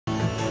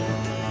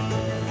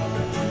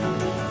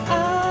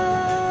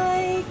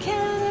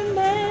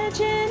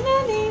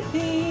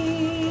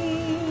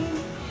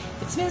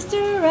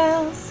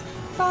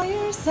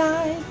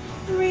Fireside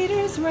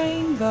Reader's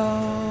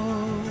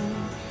Rainbow.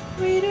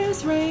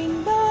 Reader's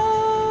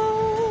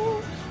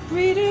Rainbow.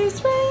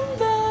 Reader's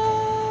Rainbow.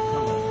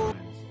 Hello,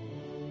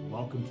 friends.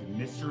 Welcome to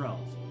Mr.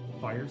 L's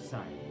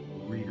Fireside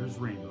Reader's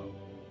Rainbow.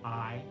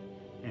 I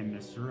am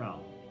Mr.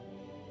 L.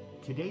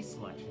 Today's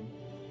selection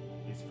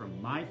is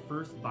from my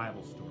first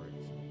Bible stories,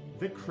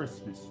 The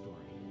Christmas Story.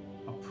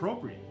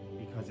 Appropriate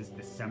because it's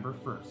December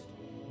 1st,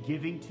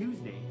 Giving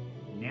Tuesday,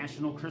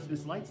 National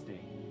Christmas Lights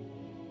Day,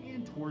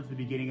 and towards the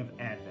beginning of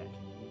Advent.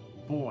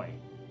 Boy,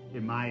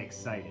 am I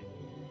excited.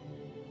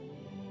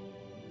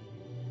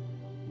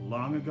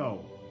 Long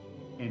ago,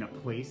 in a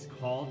place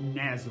called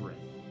Nazareth,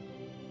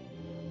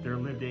 there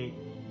lived a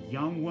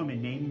young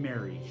woman named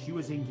Mary. She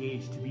was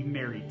engaged to be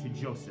married to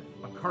Joseph,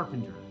 a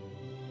carpenter,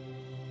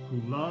 who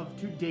loved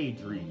to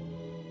daydream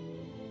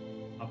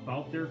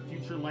about their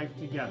future life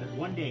together.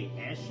 One day,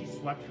 as she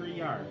swept her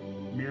yard,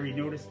 Mary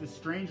noticed the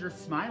stranger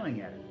smiling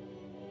at her.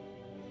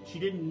 She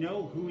didn't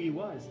know who he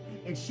was,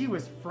 and she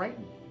was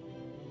frightened.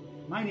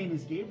 "My name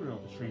is Gabriel,"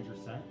 the stranger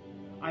said.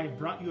 "I have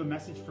brought you a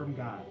message from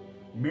God."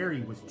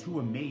 Mary was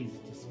too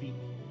amazed to speak.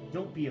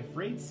 "Don't be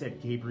afraid,"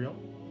 said Gabriel.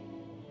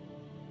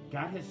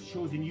 "God has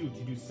chosen you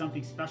to do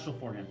something special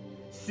for him.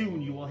 Soon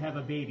you will have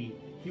a baby.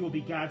 He will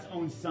be God's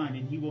own son,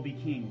 and he will be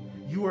king.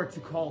 You are to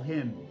call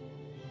him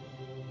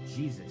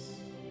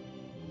Jesus."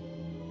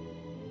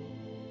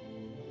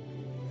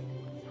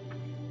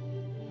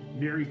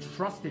 Mary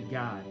trusted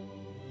God,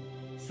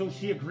 so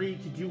she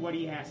agreed to do what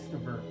he asked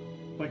of her.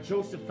 But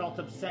Joseph felt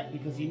upset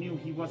because he knew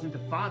he wasn't the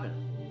father.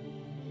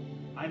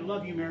 "I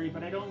love you, Mary,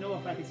 but I don't know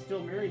if I could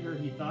still marry her,"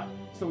 he thought.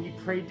 So he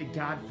prayed to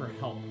God for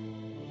help.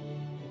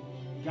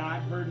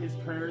 God heard his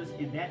prayers,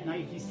 and that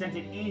night he sent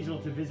an angel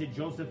to visit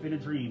Joseph in a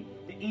dream.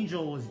 The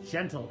angel was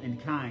gentle and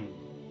kind.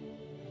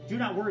 "Do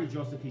not worry,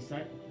 Joseph," he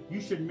said. "You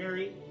should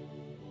marry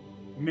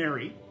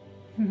Mary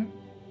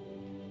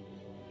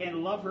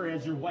and love her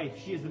as your wife.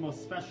 She is the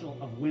most special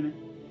of women,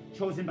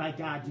 chosen by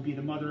God to be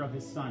the mother of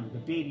his son. The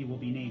baby will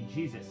be named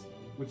Jesus,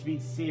 which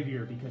means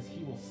Savior, because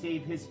he will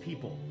save his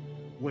people."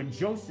 When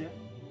Joseph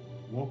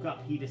woke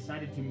up, he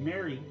decided to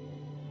marry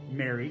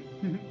Mary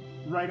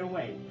right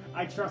away.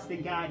 "I trust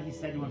in God," he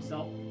said to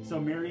himself. So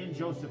Mary and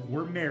Joseph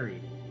were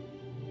married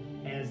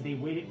as they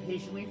waited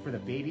patiently for the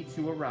baby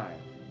to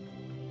arrive.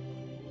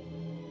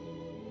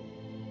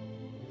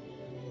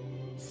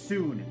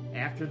 Soon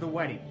after the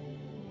wedding,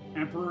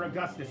 Emperor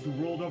Augustus, who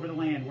ruled over the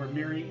land where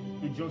Mary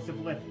and Joseph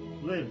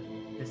lived,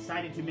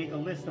 decided to make a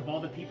list of all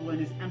the people in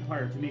his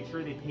empire to make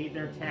sure they paid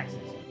their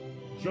taxes.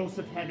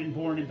 Joseph had been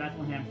born in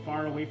Bethlehem,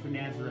 far away from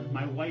Nazareth.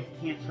 "My wife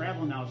can't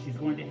travel now. She's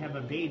going to have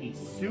a baby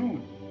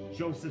soon,"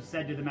 Joseph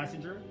said to the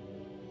messenger.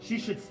 "She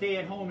should stay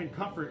at home in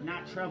comfort,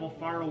 not travel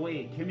far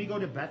away. Can we go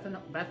to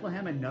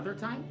Bethlehem another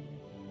time?"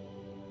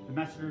 The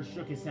messenger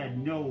shook his head.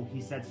 "No,"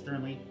 he said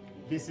sternly.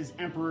 "This is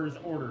Emperor's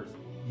orders.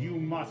 You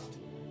must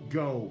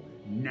go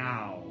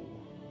now."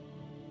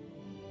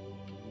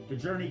 The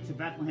journey to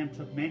Bethlehem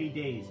took many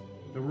days.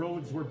 The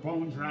roads were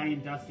bone dry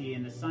and dusty,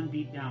 and the sun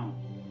beat down.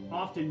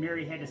 Often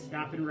Mary had to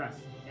stop and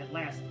rest. At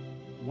last,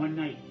 one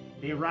night,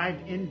 they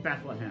arrived in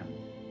Bethlehem.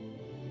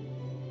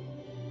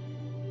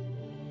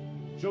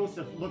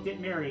 Joseph looked at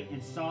Mary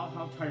and saw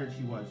how tired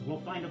she was.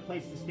 "We'll find a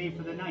place to stay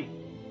for the night."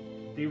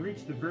 They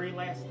reached the very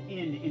last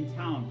inn in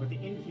town, but the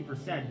innkeeper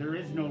said, "There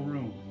is no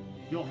room.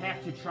 You'll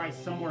have to try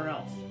somewhere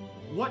else."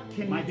 "What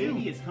can we do? My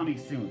baby is coming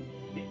soon."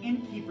 The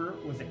innkeeper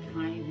was a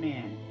kind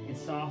man and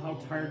saw how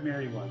tired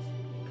Mary was.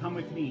 "Come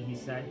with me," he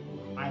said.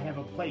 "I have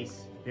a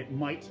place that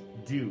might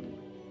do."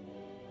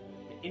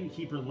 The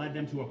innkeeper led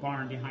them to a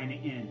barn behind the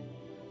inn.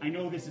 "I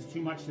know this is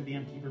too much," said the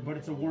innkeeper, "but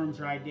it's a warm,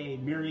 dry day."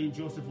 Mary and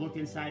Joseph looked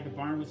inside. The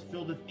barn was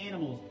filled with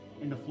animals,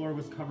 and the floor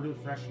was covered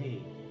with fresh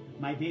hay.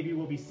 "My baby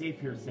will be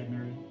safe here," said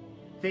Mary.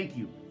 "Thank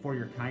you for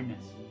your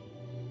kindness."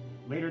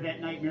 Later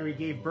that night, Mary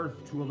gave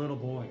birth to a little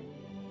boy.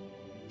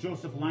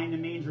 Joseph lined the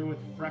manger with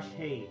fresh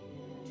hay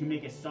to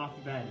make a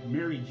soft bed.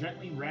 Mary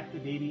gently wrapped the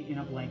baby in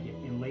a blanket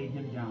and laid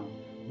him down.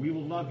 "We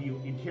will love you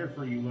and care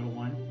for you, little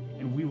one,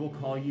 and we will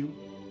call you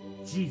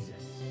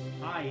Jesus."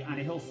 High on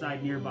a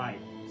hillside nearby,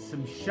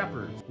 some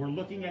shepherds were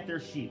looking at their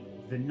sheep.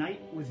 The night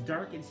was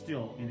dark and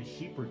still, and the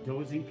sheep were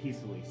dozing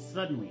peacefully.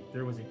 Suddenly,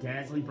 there was a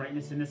dazzling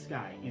brightness in the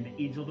sky, and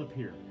the angel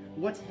appeared.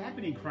 "What's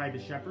happening?" cried the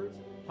shepherds,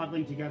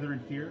 huddling together in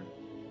fear.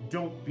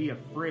 "Don't be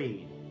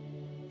afraid,"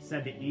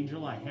 said the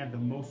angel. "I have the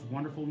most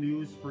wonderful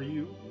news for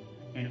you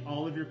and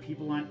all of your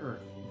people on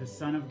earth. The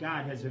Son of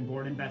God has been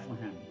born in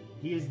Bethlehem.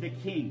 He is the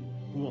King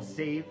who will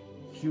save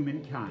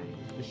humankind."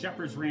 The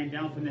shepherds ran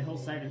down from the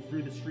hillside and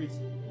through the streets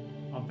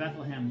of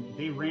Bethlehem.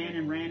 They ran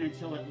and ran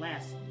until at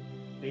last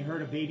they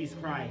heard a baby's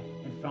cry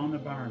and found the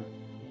barn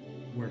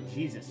where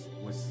Jesus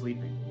was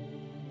sleeping.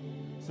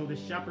 So the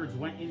shepherds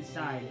went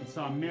inside and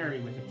saw Mary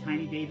with a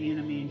tiny baby in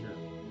a manger.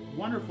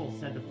 "Wonderful,"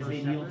 said the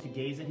first shepherd to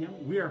gaze at him.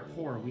 "We are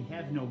poor. We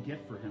have no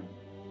gift for him,"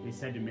 they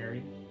said to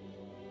Mary.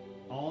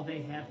 "All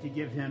they have to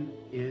give him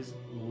is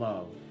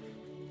love."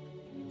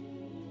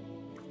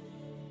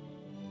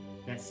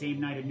 That same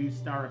night, a new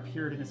star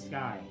appeared in the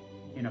sky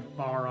in a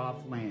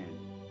far-off land.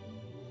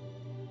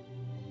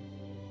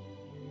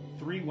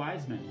 3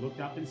 wise men looked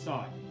up and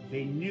saw it.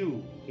 They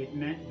knew it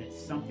meant that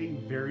something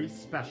very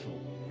special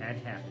had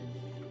happened.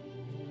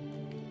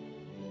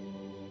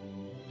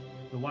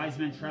 The wise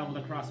men traveled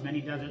across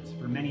many deserts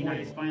for many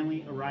nights,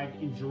 finally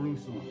arrived in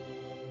Jerusalem.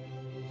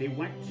 They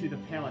went to the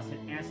palace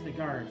and asked the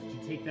guards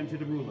to take them to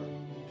the ruler,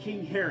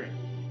 King Herod.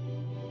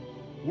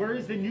 "Where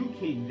is the new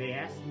king?" they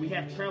asked. "We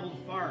have traveled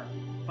far,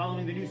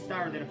 following the new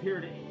star that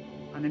appeared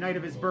on the night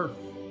of his birth."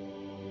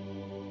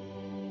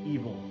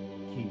 Evil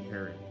King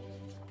Herod.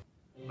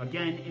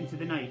 Again into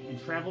the night,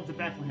 and traveled to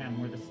Bethlehem,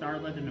 where the star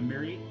led them to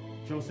Mary,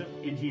 Joseph,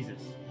 and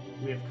Jesus.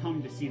 "We have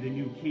come to see the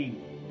new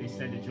king," they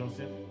said to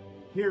Joseph.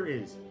 "Here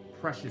is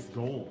precious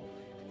gold."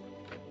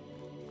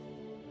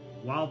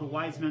 While the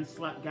wise men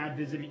slept, God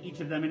visited each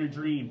of them in a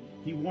dream.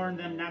 He warned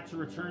them not to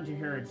return to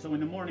Herod. So in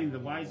the morning, the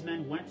wise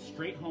men went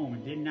straight home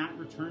and did not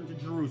return to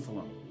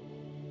Jerusalem.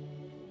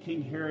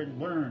 King Herod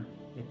learned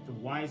that the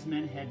wise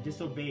men had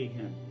disobeyed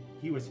him.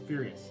 He was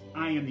furious.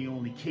 "I am the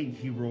only king,"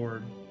 he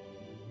roared.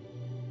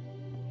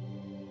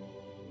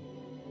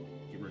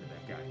 Get rid of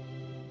that guy.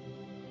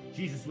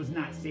 Jesus was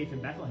not safe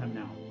in Bethlehem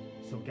now,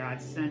 so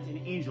God sent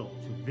an angel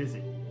to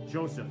visit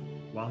Joseph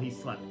while he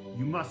slept.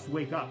 "You must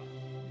wake up.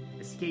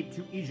 Escape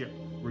to Egypt,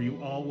 where you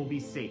all will be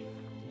safe."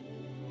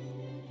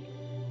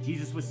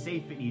 Jesus was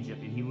safe in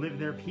Egypt, and he lived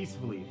there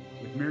peacefully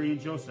with Mary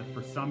and Joseph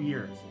for some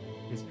years.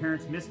 His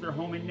parents missed their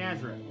home in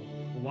Nazareth,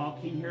 but while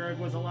King Herod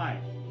was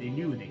alive, they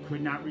knew they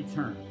could not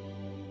return.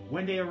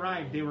 When they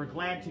arrived, they were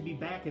glad to be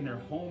back in their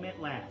home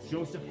at last.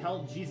 Joseph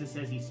held Jesus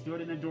as he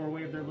stood in the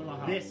doorway of their little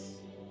house. "This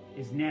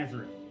is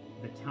Nazareth,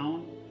 the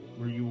town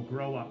where you will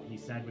grow up," he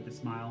said with a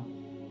smile.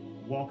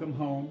 "Welcome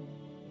home,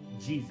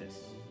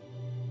 Jesus."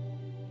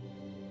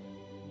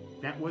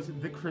 That was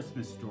the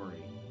Christmas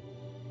story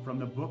from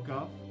the book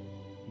of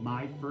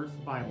My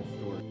First Bible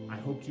Story. I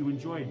hope you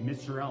enjoyed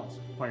Mr. L's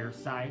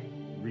Fireside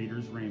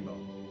Reader's Rainbow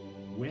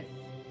with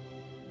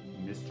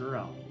Mr.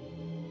 L.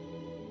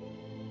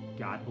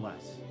 God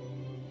bless.